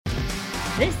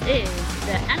This is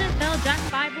the NFL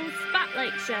Draft Bible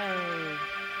Spotlight Show,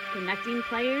 connecting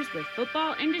players with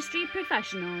football industry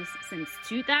professionals since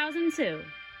 2002.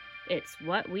 It's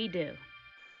what we do.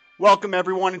 Welcome,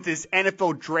 everyone, to this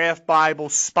NFL Draft Bible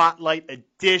Spotlight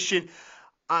edition.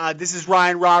 This is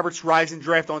Ryan Roberts, Rise and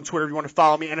Draft on Twitter. If you want to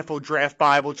follow me, NFL Draft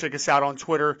Bible, check us out on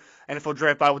Twitter,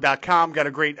 NFLDraftBible.com. Got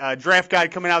a great draft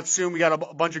guide coming out soon. We got a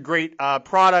bunch of great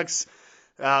products.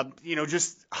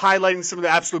 Just highlighting some of the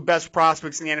absolute best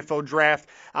prospects in the NFL draft.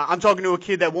 I'm talking to a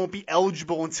kid that won't be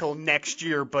eligible until next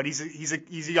year, but he's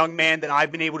a young man that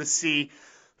I've been able to see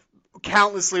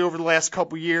countlessly over the last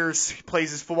couple years. He plays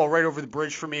his football right over the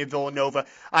bridge for me at Villanova.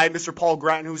 I have Mr. Paul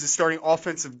Grattan, who's a starting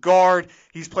offensive guard.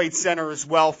 He's played center as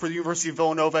well for the University of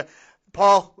Villanova.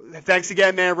 Paul, thanks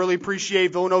again, man. I really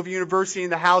appreciate Villanova University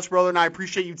in the house, brother, and I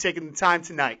appreciate you taking the time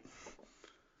tonight.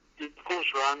 Of course,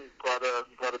 Ron. Glad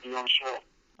to be on the show.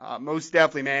 Most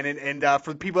definitely, man. And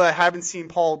for the people that haven't seen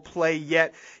Paul play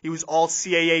yet, he was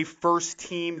All-CAA first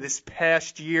team this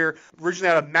past year, originally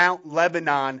out of Mount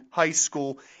Lebanon High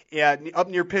School up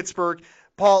near Pittsburgh.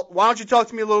 Paul, why don't you talk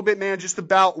to me a little bit, man, just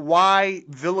about why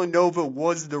Villanova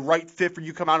was the right fit for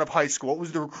you come out of high school? What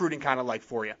was the recruiting kind of like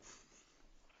for you?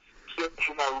 So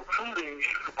for my recruiting,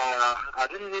 I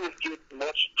didn't really get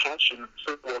much attention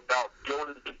about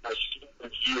going into my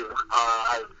senior year.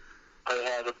 I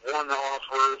had one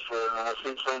offer for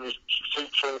St. Francis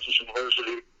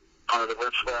University, the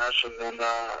Red Flash, and then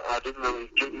I didn't really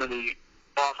get many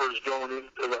offers coming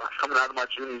out of my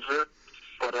junior year.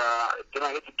 But then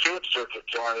I hit the camp circuit,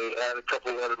 so I had a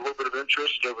little bit of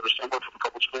interest over the summer from a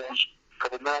couple schools, a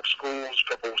couple MAC schools, a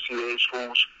couple CAA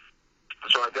schools.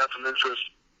 So I got some interest.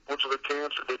 Went to the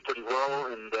camps, I did pretty well,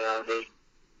 and a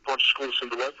bunch of schools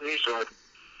seemed to like me, so I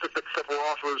picked up a couple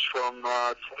offers from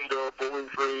Toledo, Bowling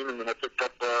Green, and then I picked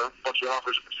up a bunch of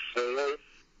offers from CAA.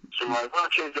 So when I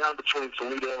came down between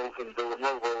Toledo and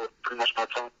Villanova, pretty much my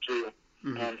top two.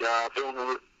 Mm-hmm. And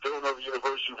Villanova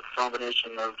University with a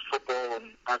combination of football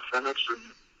and academics, and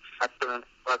you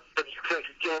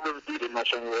can't really beat it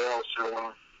much anywhere else.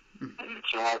 So,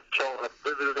 so I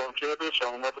visited on campus, I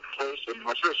went up at the place, and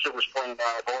my sister was playing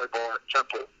volleyball at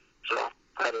Temple, so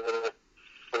I had a little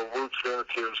roots there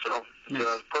too. So it's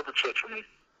a perfect fit for me.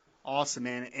 Awesome,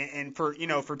 man. And for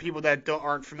people that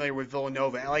aren't familiar with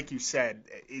Villanova, like you said,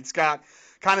 it's got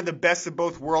kind of the best of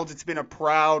both worlds. It's been a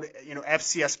proud,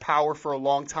 FCS power for a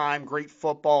long time, great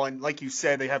football, and like you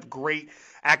said, they have great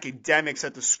academics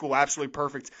at the school, absolutely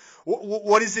perfect.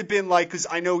 What has it been like? Because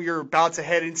I know you're about to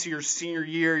head into your senior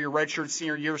year, your redshirt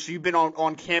senior year, so you've been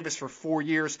on campus for 4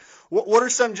 years. What are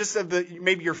some just of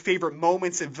maybe your favorite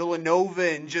moments at Villanova,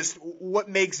 and just what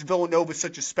makes Villanova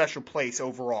such a special place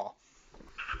overall?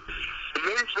 The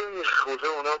main thing with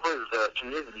Villanova is the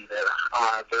community there.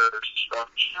 There's a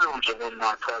huge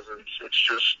alumni presence. It's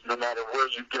just no matter where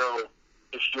you go,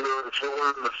 if you're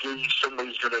wearing the fees,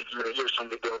 somebody's gonna hear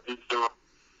somebody go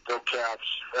Cats.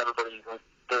 Everybody,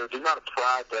 the amount of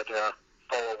pride that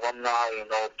all alumni and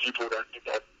all people that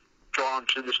drawn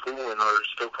to the school and are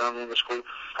still coming to the school,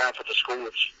 half of the school,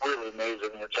 it's really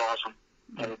amazing. It's awesome.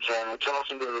 And it's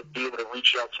awesome to be able to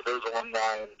reach out to those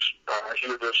alumni and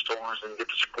hear their stories and get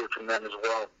the support from them as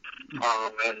well.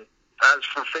 And as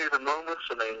for favorite moments,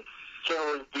 I mean,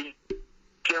 can't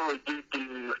really beat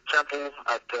the Temple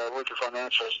at Lincoln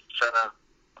Financial Center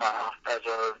as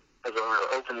our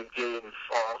opening game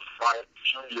my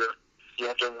junior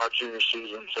during my junior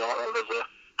season. So it was a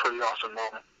pretty awesome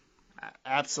moment.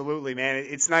 Absolutely, man.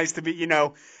 It's nice to be,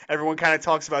 everyone kind of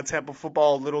talks about Temple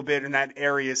football a little bit in that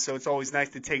area, so it's always nice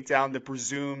to take down the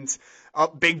presumed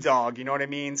big dog, you know what I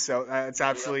mean? So it's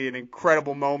absolutely an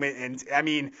incredible moment. And, I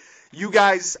mean, you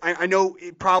guys, I know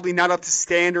probably not up to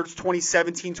standards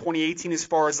 2017, 2018 as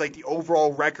far as, like, the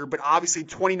overall record, but obviously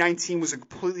 2019 was a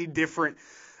completely different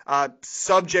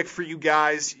subject for you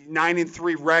guys.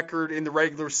 9-3 record in the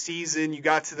regular season. You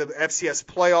got to the FCS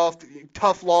playoff.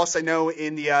 Tough loss, I know,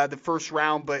 in the first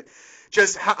round, but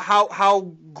just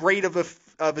how great of a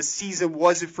season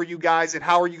was it for you guys, and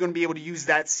how are you going to be able to use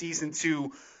that season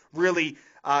to really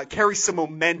carry some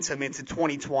momentum into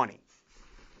 2020?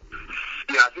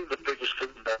 Yeah, I think the biggest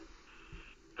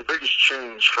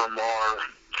change from the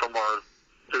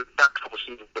past couple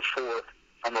seasons before.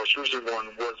 Our most recent one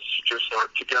was just our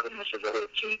togetherness as a whole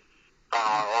team.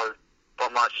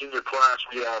 On my senior class,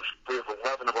 we have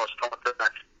 11 of us coming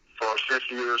back for our fifth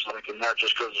years, and that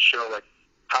just goes to show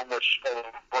how much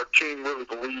our team really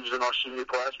believes in our senior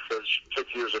class, because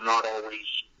fifth years are not always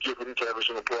given to every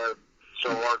single player.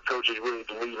 So our coaches really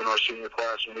believe in our senior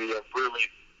class, and we have really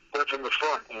led from the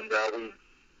front, and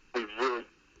we've really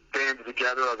banded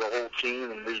together as a whole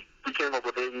team, and we came up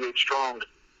with 88 strong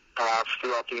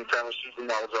throughout the entire season.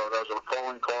 That was a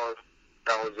calling card.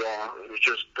 There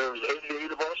was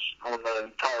 88 of us on the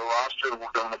entire roster, and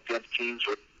we're going up against teams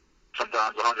with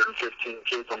sometimes 115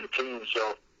 kids on the team.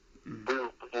 So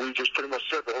we just pretty much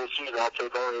said the whole season, I'll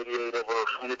take our 88 over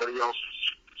anybody else's.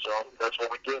 So that's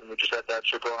what we did. And we just had that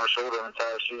chip on our shoulder the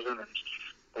entire season.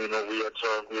 And we had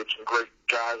some great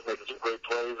guys making some great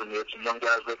plays, and we had some young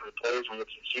guys making the plays, and we had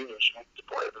some seniors to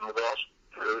play. And it was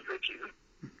awesome. Really great season.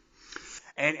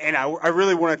 And I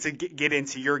really wanted to get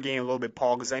into your game a little bit,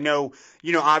 Paul, because I know,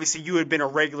 obviously you had been a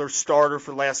regular starter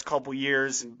for the last couple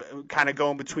years, and kind of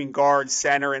going between guard,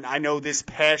 center, and I know this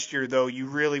past year, though, you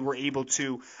really were able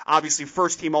to, obviously,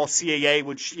 first-team All-CAA,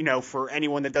 which, for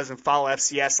anyone that doesn't follow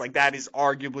FCS, like that is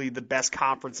arguably the best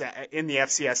conference in the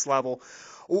FCS level.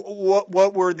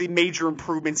 What were the major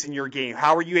improvements in your game?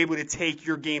 How were you able to take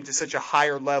your game to such a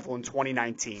higher level in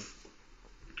 2019?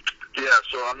 Yeah,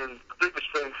 so, the biggest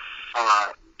thing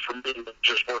for me,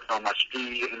 just working on my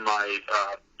speed and my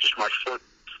foot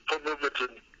movements and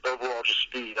overall just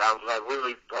speed.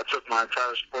 I took my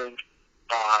entire spring.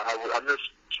 I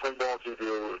missed spring ball due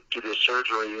to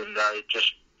surgery, and I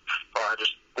just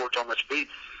worked on my speed.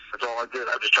 That's all I did.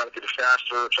 I just tried to get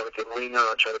faster, try to get leaner,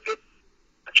 I try to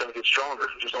get stronger.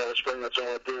 Just all the spring. That's all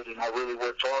I did, and I really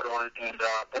worked hard on it. And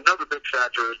another big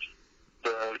factor is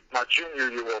my junior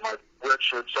year, my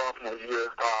redshirt sophomore year,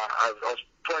 I was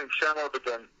playing center, but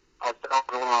then I was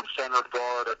going on center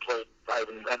guard. I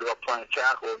even ended up playing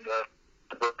tackle in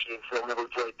the berth team. So whenever we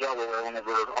played Delaware,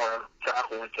 whenever our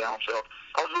tackle went down, so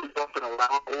I was really bumping around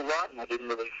a whole lot, and I didn't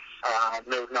really,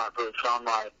 not really found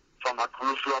my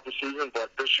groove throughout the season. But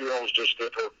this year, I was just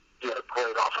able. We had a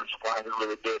great offensive line. We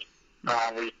really did.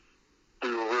 We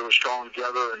were really strong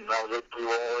together, and we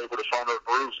were all able to find our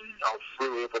grooves, and I was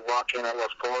really able to lock in at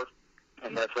left guard.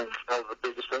 And I think that was the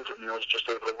biggest thing for me, was just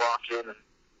able to lock in and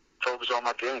focus on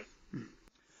my game.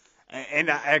 And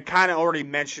I kind of already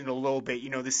mentioned a little bit, the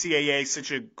CAA is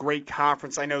such a great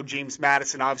conference. I know James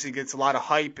Madison obviously gets a lot of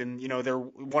hype, and, they're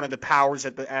one of the powers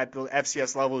at the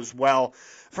FCS level as well.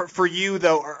 For you,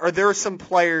 though, are there some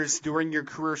players during your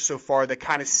career so far that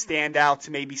kind of stand out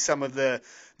to maybe some of the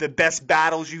best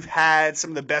battles you've had, some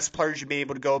of the best players you've been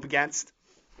able to go up against?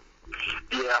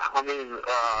 Yeah,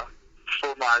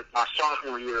 for my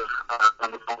sophomore year, I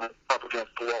was going up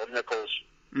against Paul Nichols.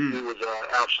 He was an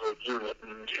absolute unit,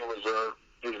 and he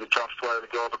was a tough player to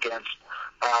go up against.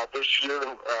 This year,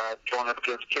 going up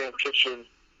against Cam Kitchen,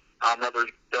 another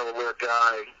Delaware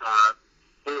guy,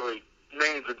 really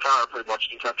names and power pretty much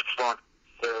defensive front.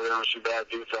 There were some bad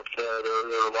dudes up there. There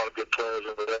were a lot of good players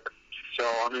over there. So,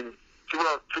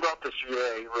 throughout the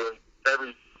CAA, really,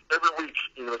 every week,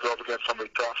 go up against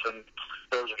somebody tough, and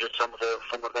those are just some of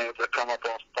the names that come up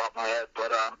off the top of my head.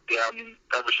 But,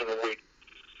 every single week.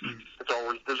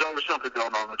 There's always something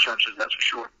going on in the trenches, that's for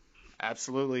sure.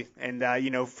 Absolutely. And,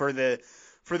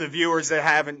 for the viewers that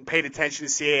haven't paid attention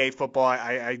to CAA football,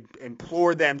 I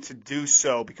implore them to do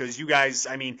so, because you guys,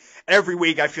 every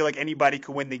week I feel like anybody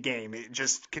could win the game.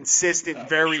 Just consistent,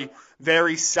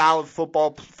 very solid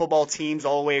football teams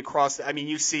all the way across.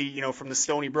 You see, from the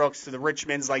Stony Brooks to the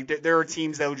Richmonds, like there are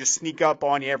teams that will just sneak up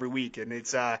on you every week, and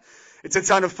it's a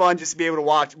ton of fun just to be able to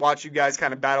watch you guys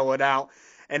kind of battle it out.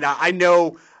 And I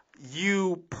know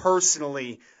you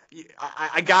personally,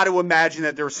 I got to imagine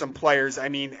that there were some players.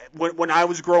 When I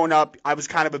was growing up, I was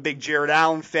kind of a big Jared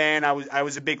Allen fan. I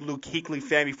was a big Luke Kuechly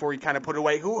fan before he kind of put it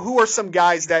away. Who are some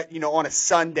guys that, on a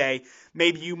Sunday,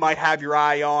 maybe you might have your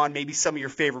eye on, maybe some of your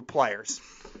favorite players?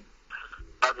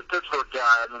 As a Pittsburgh guy,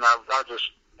 I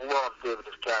just love David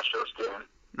Castro's doing.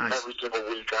 Nice. Every single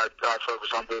week, I focus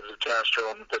on David Castro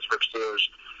and the Pittsburgh Steelers.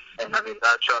 And,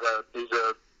 I try to, he's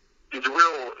a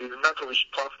mentally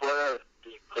tough player.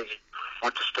 He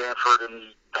went to Stanford, and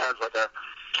he has like a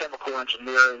chemical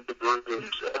engineering degree. And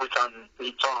every time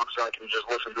he talks, I can just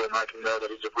listen to him. I can know that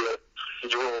he's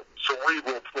a real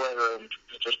cerebral player, and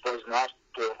he just plays an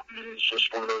hospital. He's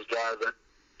just one of those guys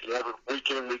that week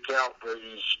in, week out, where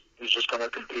he's just going to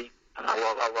compete. And I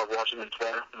love watching him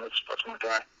play. And that's my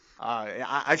guy.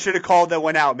 I should have called that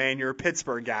one out, man. You're a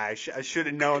Pittsburgh guy. I should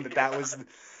have known that was.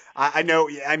 I know.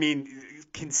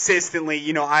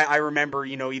 Consistently, I remember,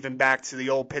 even back to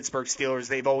the old Pittsburgh Steelers,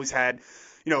 they've always had,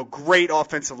 great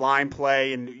offensive line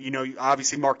play, and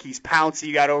obviously Marquise Pouncey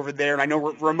you got over there, and I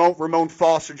know Ramon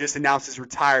Foster just announced his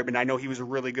retirement. I know he was a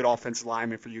really good offensive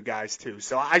lineman for you guys too.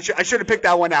 So I should have picked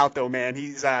that one out though, man.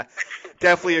 He's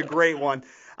definitely a great one.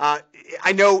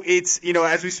 I know it's,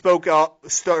 as we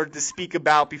started to speak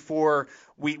about before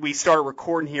we started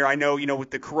recording here, I know,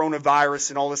 with the coronavirus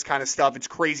and all this kind of stuff, it's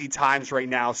crazy times right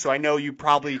now. So I know you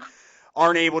probably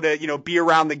aren't able to, be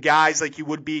around the guys like you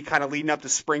would be kind of leading up to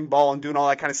spring ball and doing all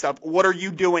that kind of stuff. What are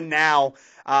you doing now,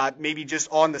 maybe just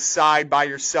on the side by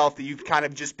yourself, that you've kind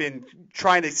of just been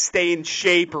trying to stay in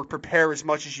shape or prepare as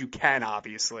much as you can,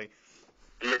 obviously?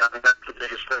 Yeah, I mean, that's the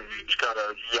biggest thing.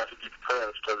 You have to be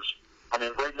prepared because, I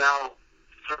mean, right now,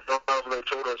 they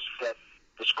told us that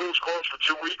the school's closed for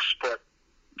 2 weeks, but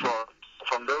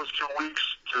from those 2 weeks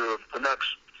to the next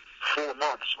 4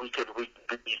 months, we could be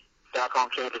back on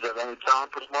campus at any time,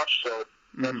 pretty much. So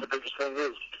that's the biggest thing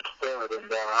is prepared.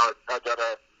 And I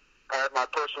have my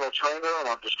personal trainer, and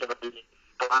I'm just going to be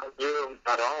behind you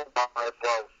at home.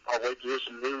 I'll wait to hear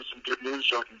some good news,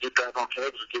 so I can get back on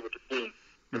campus and get with the team.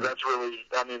 And that's really,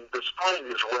 I mean, the spring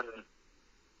is when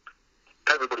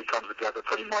everybody comes together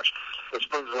pretty much. The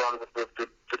spring's a lot of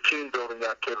the team building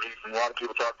activities, and a lot of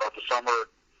people talk about the summer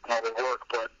and all the work,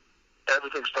 but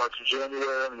everything starts in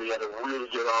January, and we had a really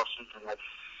good off season. Like,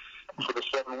 for the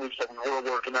 7 weeks that we were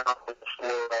working out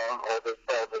before all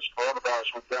this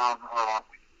coronavirus went down,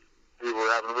 we were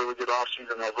having a really good off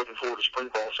season. I was looking forward to spring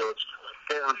ball, so it's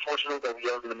very unfortunate that we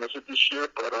are going to miss it this year,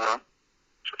 but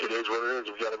it is what it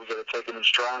is. We got to take it in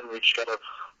stride, and we just got to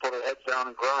put our heads down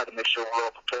and grind and make sure we're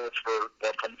all prepared for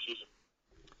that coming season.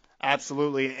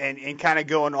 Absolutely, and kind of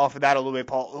going off of that a little bit,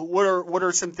 Paul. What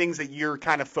are some things that you're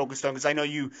kind of focused on? Because I know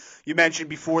you mentioned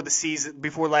before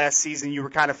last season, you were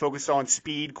kind of focused on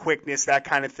speed, quickness, that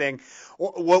kind of thing.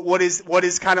 What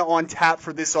is kind of on tap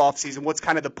for this off season? What's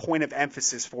kind of the point of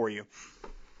emphasis for you?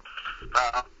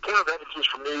 Point of emphasis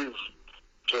for me is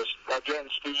just again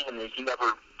speed. I mean, you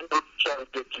never try to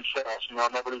get too fast.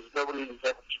 Nobody's ever too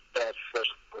fast,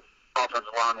 especially with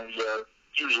offensive line. We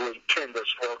usually tend to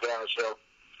slow down, so.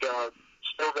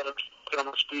 Still going to get on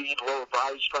the speed, lower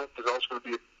body strength is also going to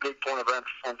be a big point of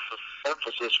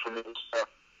emphasis for me this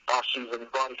off-season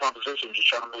body composition. Just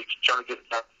trying to get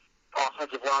that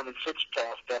offensive lineman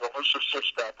six-pack, that elusive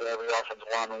six-pack that every offensive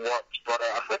lineman wants. But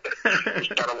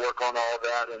just got to work on all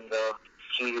that and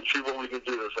see what we can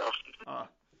do this offseason.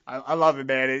 I love it,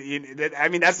 man. I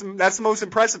mean, that's the most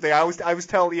impressive thing. I always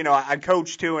tell, I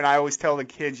coach too, and I always tell the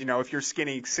kids, if you're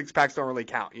skinny, six-packs don't really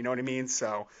count. You know what I mean?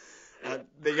 So.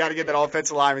 They got to get that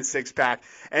offensive lineman six-pack.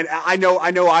 And I know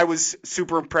I was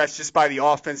super impressed just by the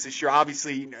offense this year.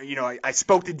 Obviously, I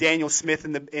spoke to Daniel Smith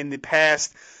in the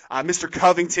past. Mr.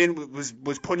 Covington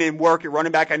was putting in work at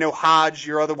running back. I know Hodge,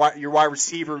 your wide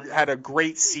receiver, had a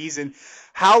great season.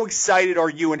 How excited are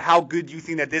you, and how good do you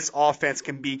think that this offense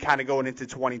can be kind of going into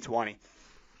 2020?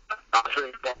 I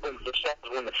think the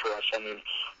second limit for us. I mean,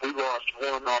 we lost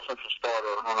one offensive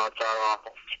starter on our entire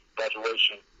offense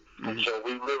graduation. And so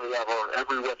we really have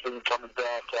every weapon coming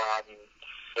back.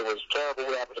 It was terrible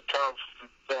what happened to Cove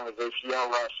down at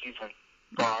ACL last season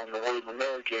in the William &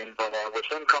 Mary game. But with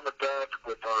him coming back,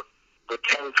 with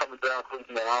Kenny coming back,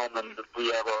 leading the helm, and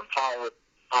we have our entire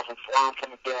offensive line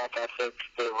coming back, I think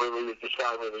the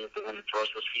sky really is the limit for us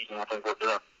this season. I think we're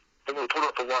going to put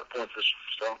up a lot of points this year,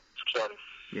 so it's exciting.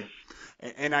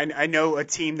 Yeah. And I know a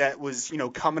team that was,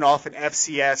 coming off an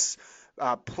FCS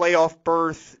playoff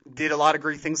berth, did a lot of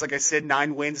great things. Like I said,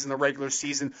 9 wins in the regular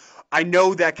season. I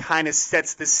know that kind of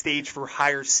sets the stage for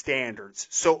higher standards.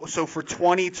 So for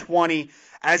 2020,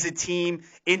 as a team,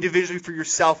 individually for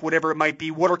yourself, whatever it might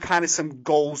be, what are kind of some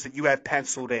goals that you have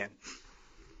penciled in?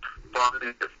 Well,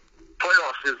 the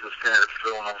playoffs is the standard for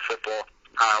Villanova football.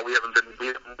 We haven't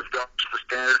moved up to the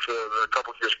standard for a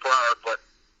couple of years prior, but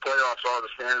playoffs are the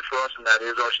standard for us, and that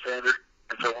is our standard.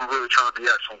 And so we're really trying to be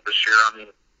excellent this year. I mean,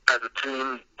 as a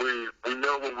team, we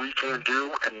know what we can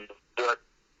do, and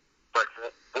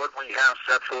what we have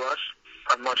set for us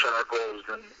are much higher goals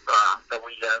than that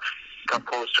we have come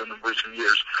close to in the recent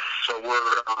years. So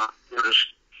we're just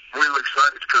really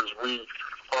excited because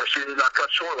our season got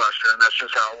cut short last year, and that's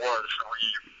just how it was.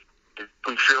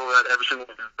 We feel that every single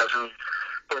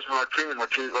person on our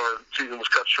season was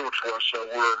cut short for us. So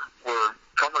we're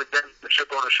coming again with the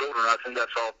chip on our shoulder, and I think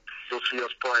that's how you'll see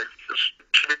us play. Just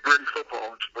gritty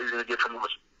football. It's what you're going to get from us.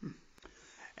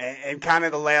 And kind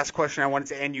of the last question I wanted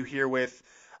to end you here with,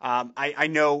 I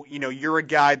know, you're a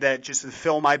guy that just the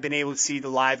film I've been able to see, the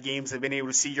live games I've been able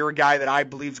to see, you're a guy that I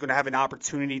believe is going to have an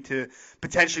opportunity to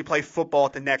potentially play football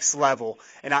at the next level.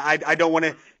 And I don't want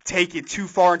to take it too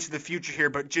far into the future here,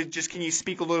 but just can you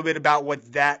speak a little bit about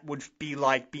what that would be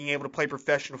like, being able to play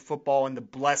professional football and the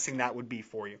blessing that would be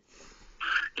for you?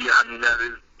 Yeah, I mean, that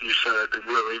is, you said it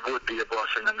really would be a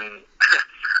blessing. I mean,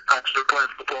 I started playing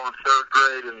football in 3rd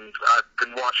grade, and I've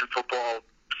been watching football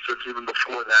since even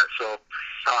before that. So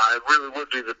it really would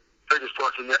be the biggest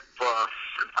blessing that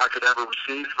I could ever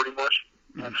receive, pretty much.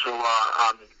 And so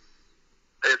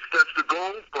That's the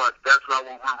goal, but that's not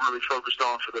what we're really focused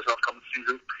on for this upcoming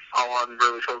season. All I'm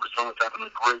really focused on is having a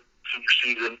great senior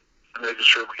season and making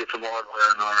sure we get some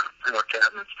hardware in our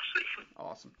cabinets this season.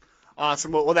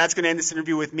 Awesome. Well, that's going to end this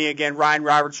interview with me again, Ryan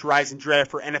Roberts, Rise and Draft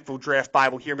for NFL Draft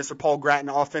Bible here. Mr. Paul Grattan,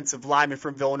 offensive lineman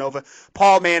from Villanova.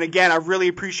 Paul, man, again, I really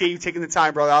appreciate you taking the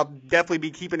time, brother. I'll definitely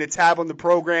be keeping a tab on the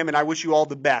program, and I wish you all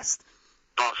the best.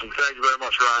 Awesome. Thank you very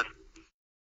much, Ryan.